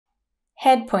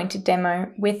Head pointed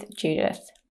demo with Judith.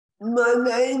 My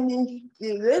name is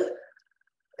Judith,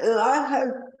 and I have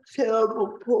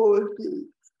cerebral palsy.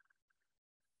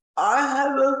 I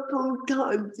have a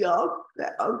full-time job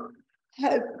that I've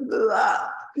had for the last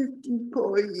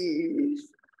 54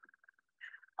 years.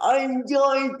 I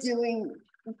enjoy doing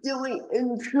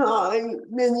and trying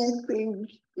many things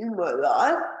in my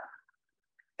life,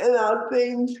 and I've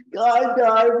been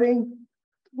skydiving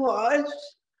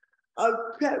twice.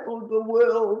 I've traveled the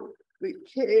world with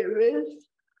carers.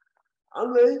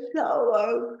 I'm a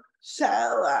solo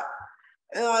sailor,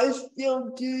 and I still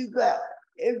do that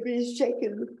every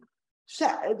second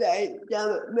Saturday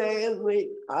down at Manly.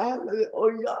 I have a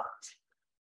little yacht.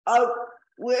 I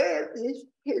wear this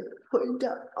head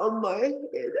pointer on my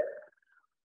head,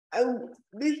 and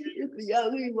this is the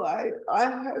only way I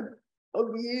have of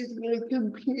using a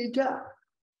computer,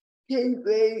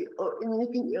 TV, or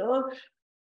anything else.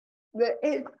 The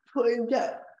head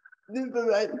pointer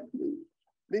liberates me,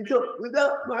 because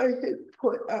without my head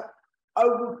pointer, I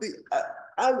would be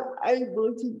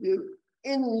unable to do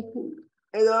anything,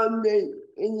 and I mean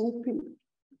anything.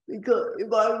 Because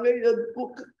if I read a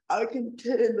book, I can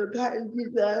turn the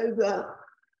pages over,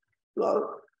 like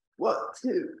what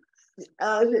to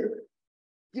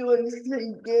do a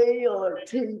CD or a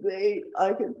TV.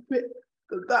 I can flip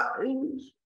the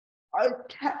buttons. I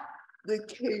tap the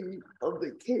key of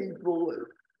the keyboard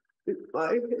with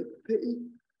my headpiece.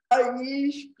 I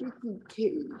use sticky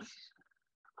keys.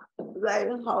 They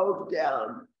hold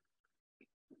down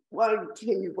one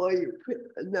key while you put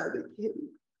another key.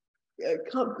 A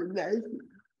combination,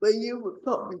 but you would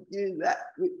probably do that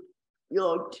with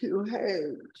your two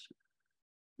hands.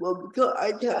 Well, because I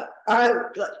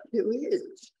haven't got two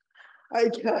hands, I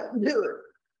can't do it.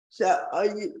 So I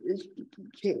use the sticky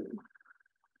key.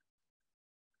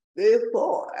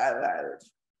 Therefore,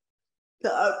 arrows. So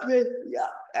I press the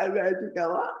up arrow to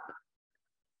go up,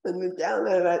 and the down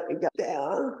arrow to go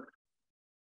down.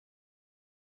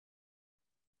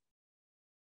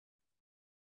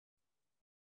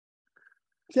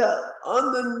 So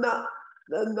on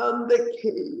the number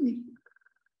key,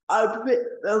 I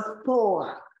put the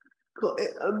 4, call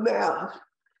it a mouse.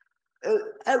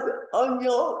 And on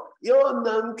your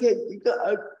number key, you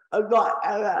got a right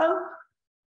arrow.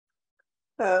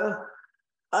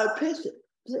 I press it.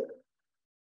 See?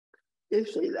 You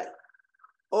see that?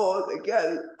 Or to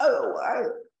go the other way,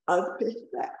 I press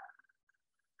that.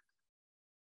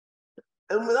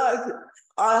 And when I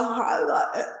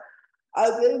highlight it, I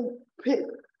then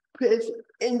press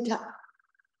enter.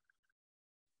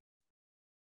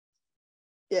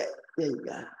 Yeah, there you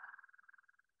go.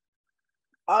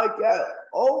 I go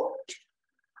alt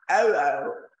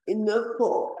arrow in the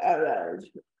 4 arrows.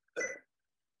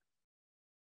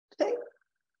 See?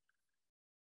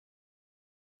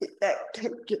 That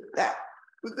takes it back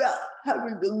without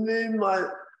having to move my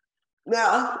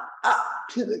mouse up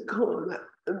to the corner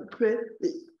and press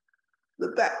the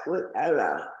backward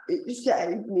arrow. It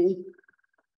saved me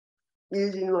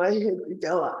using my head to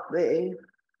go up there.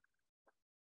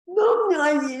 Normally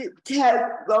I use a tab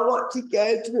if I want to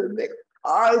go to the next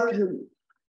item.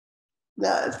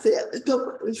 Now see at the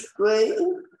top of the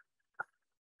screen.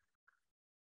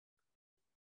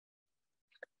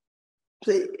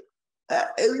 See,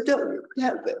 every time you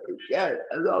tap it, it goes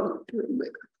along to the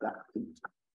next button.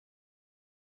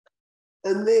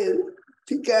 And then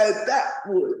to go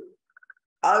backward,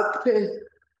 I press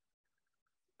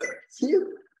shift,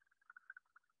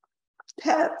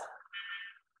 tap.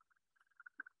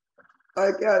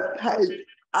 I go page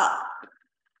up,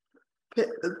 put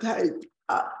the page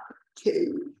up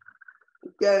key,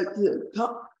 go to the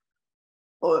top,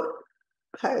 or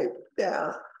page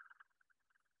down.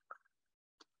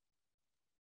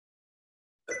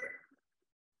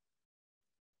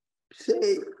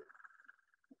 See,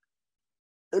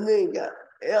 and then go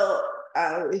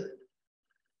L-I,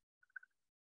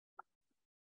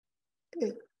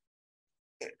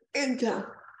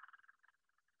 enter.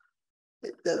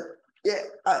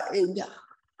 I enter.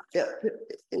 Yeah,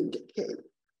 enter key.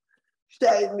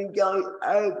 Save me going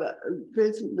over and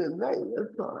pressing the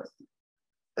magnify.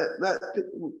 That most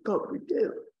people would probably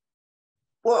do.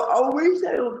 Well, I wish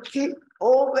they would keep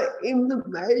all the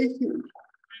information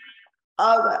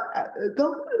either at the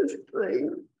top of the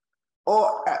screen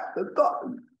or at the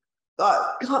bottom,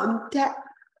 like contact,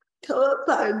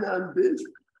 telephone numbers.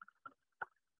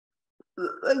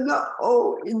 They're not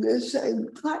all in the same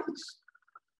place.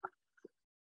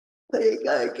 So you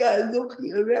gotta go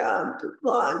looking around to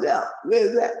find out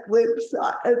where that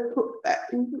website has put that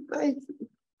information.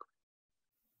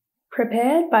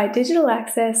 Prepared by Digital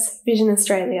Access Vision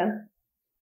Australia.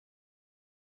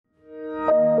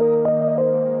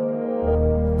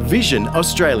 Vision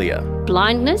Australia.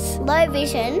 Blindness, low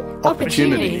vision,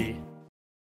 Opportunity.